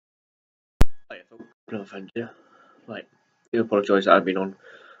Hi, no offence here. Right, I do apologise that I've been on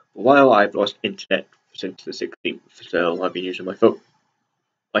for a while. I've lost internet since the 16th, so I've been using my phone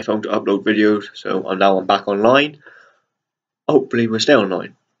to upload videos. So I'm back online. Hopefully, we'll stay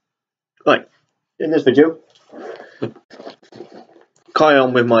online. Right, in this video, carry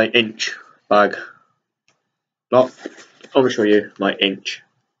on with my inch bag lot. I'm going to show you my inch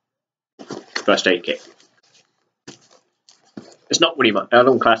first aid kit. It's not really I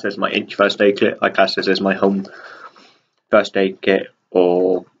don't class this as my inch first aid kit. I class this as my home first aid kit,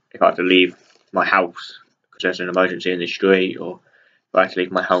 or if I have to leave my house because there's an emergency in the street, or if I have to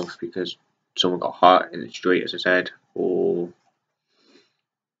leave my house because someone got hurt in the street, as I said, or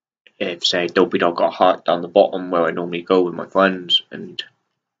if, say, Dopey Dog got hurt down the bottom where I normally go with my friends and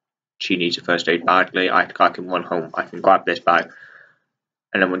she needs a first aid badly, I can run home, I can grab this bag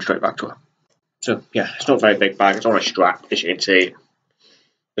and then run straight back to her. So yeah, it's not a very big bag, it's on a strap, as you can see.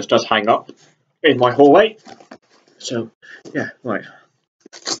 This does hang up in my hallway. So yeah, right.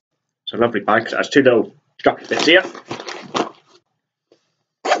 It's a lovely bag, it has two little strappy bits here.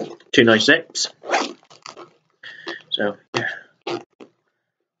 Two nice zips. So yeah.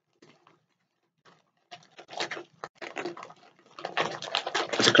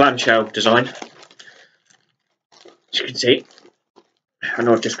 It's a clamshell design. As you can see. I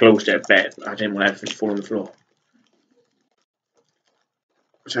know I've just closed it a bit, but I didn't want everything to fall on the floor.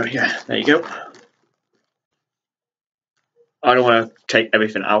 So yeah, there you go. I don't want to take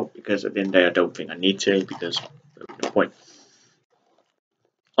everything out because at the end of the day I don't think I need to, because there's no point.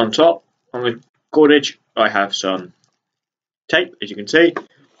 On top, on the cordage, I have some tape, as you can see.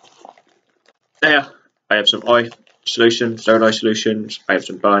 There, I have some eye solutions, sterile eye solutions, I have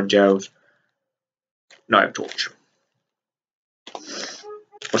some burn gels, and I have a torch.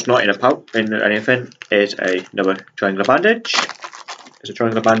 What's not in a pouch, in anything, is another triangular bandage. There's a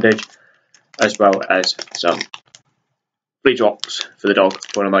triangular bandage, as well as some flea drops for the dog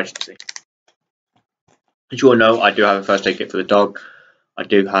for an emergency. As you all know, I do have a first aid kit for the dog. I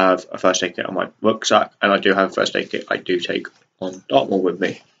do have a first aid kit on my rucksack, and I do have a first aid kit I do take on Dartmoor with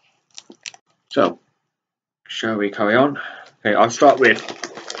me. So, shall we carry on? Okay, I'll start with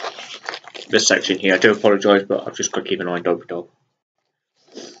this section here. I do apologise, but I've just got to keep an eye on Dopey Dog.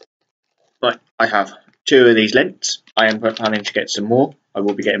 Right, I have two of these lints. I am planning to get some more. I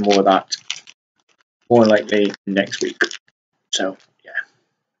will be getting more of that more likely next week. So yeah,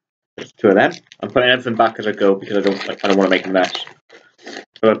 there's two of them. I'm putting everything back as I go because I don't want to make a mess.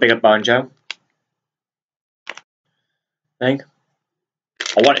 I've got a bigger burn gel thing.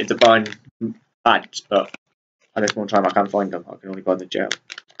 I wanted to burn pads, but at this one time I can't find them. I can only burn the gel.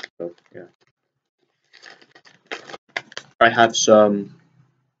 So yeah, I have some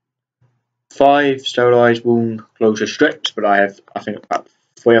 5 sterilised wound closure strips, but I think about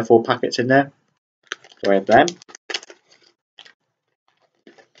 3 or 4 packets in there. So I have them.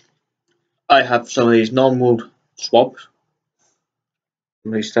 I have some of these non-wound swabs.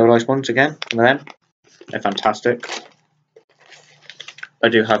 Some of these sterilised ones again, some of them. They're fantastic. I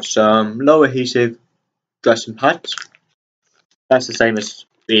do have some low adhesive dressing pads. That's the same as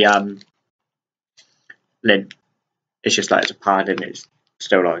the lint. It's just like it's a pad and it's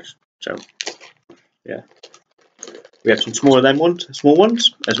sterilised. So yeah. We have some small ones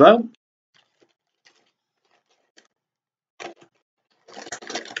as well.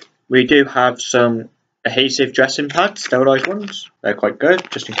 We do have some adhesive dressing pads, sterilised ones. They're quite good,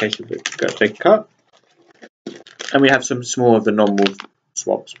 just in case you've got a big cut. And we have some small of the non-wound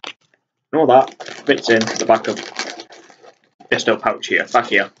swabs. And all that fits in the back of this little pouch here, back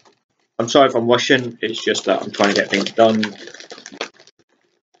here. I'm sorry if I'm rushing, it's just that I'm trying to get things done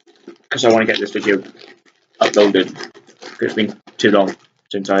because I want to get this video uploaded, because it's been too long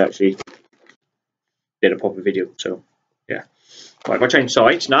since I actually did a proper video. So yeah. Right, if I change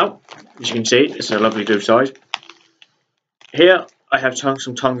sides now, as you can see, it's a lovely blue side. Here I have some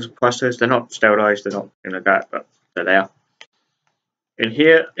tongues of plasters. They're not sterilised, they're not anything like that, but they're there. In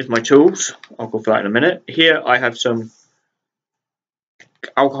here is my tools. I'll go for that in a minute. Here I have some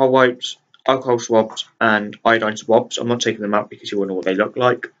alcohol wipes, alcohol swabs, and iodine swabs. I'm not taking them out because you won't know what they look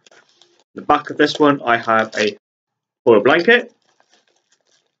like. The back of this one, I have a foil blanket.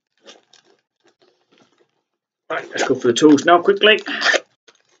 Right, let's go for the tools now quickly.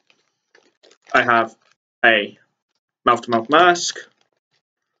 I have a mouth-to-mouth mask.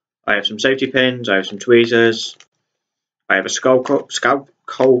 I have some safety pins. I have some tweezers. I have a scalpel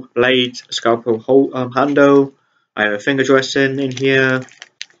blade, scalpel handle. I have a finger dressing in here.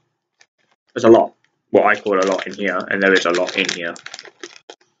 There's a lot, what I call a lot in here, and there is a lot in here.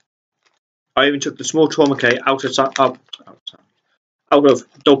 I even took the small trauma kit out of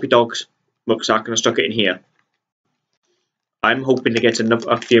Dopey Dog's rucksack and I stuck it in here. I'm hoping to get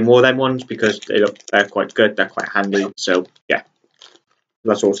a few more of them ones because they're quite good, they're quite handy. So yeah,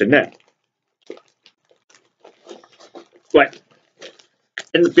 that's what's in there. Right,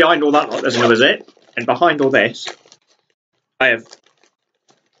 and behind all that lot, there's another zip, and behind all this, I have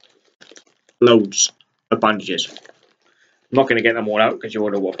loads of bandages. I'm not going to get them all out because you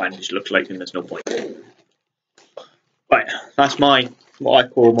all know what bandage looks like, and there's no point. Right, that's what I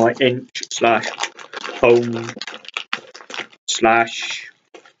call my inch / home / an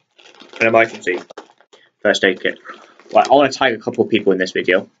emergency first aid kit. Right, I want to tag a couple of people in this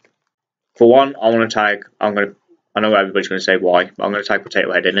video. For one, I want to tag. I know everybody's going to say why, but I'm going to tag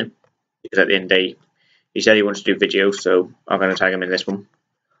Potato Head in it because at the end of the day, he said he wants to do videos, so I'm going to tag him in this one.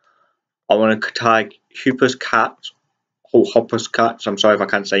 I want to tag Huples Cats, Huples Cats. I'm sorry if I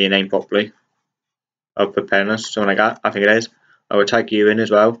can't say your name properly. Of Preparedness, something like that. I think it is. I will tag you in as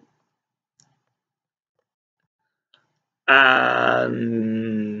well.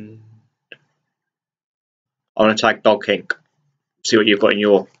 And I want to tag Dog Kink. See what you've got in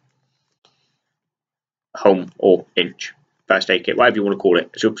your home or inch first aid kit, whatever you want to call it.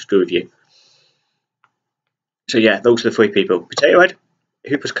 It's up to do with you. So yeah, those are the 3 people: Potato Head,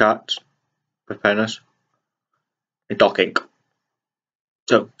 Huples Cats, Preparedness, and Dog Kink.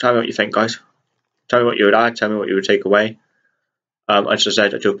 So tell me what you think, guys. Tell me what you would add. Tell me what you would take away. As I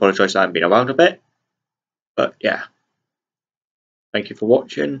said, I do apologise that I haven't been around a bit, but yeah. Thank you for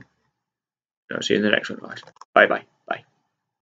watching. I'll see you in the next one, guys. Bye bye.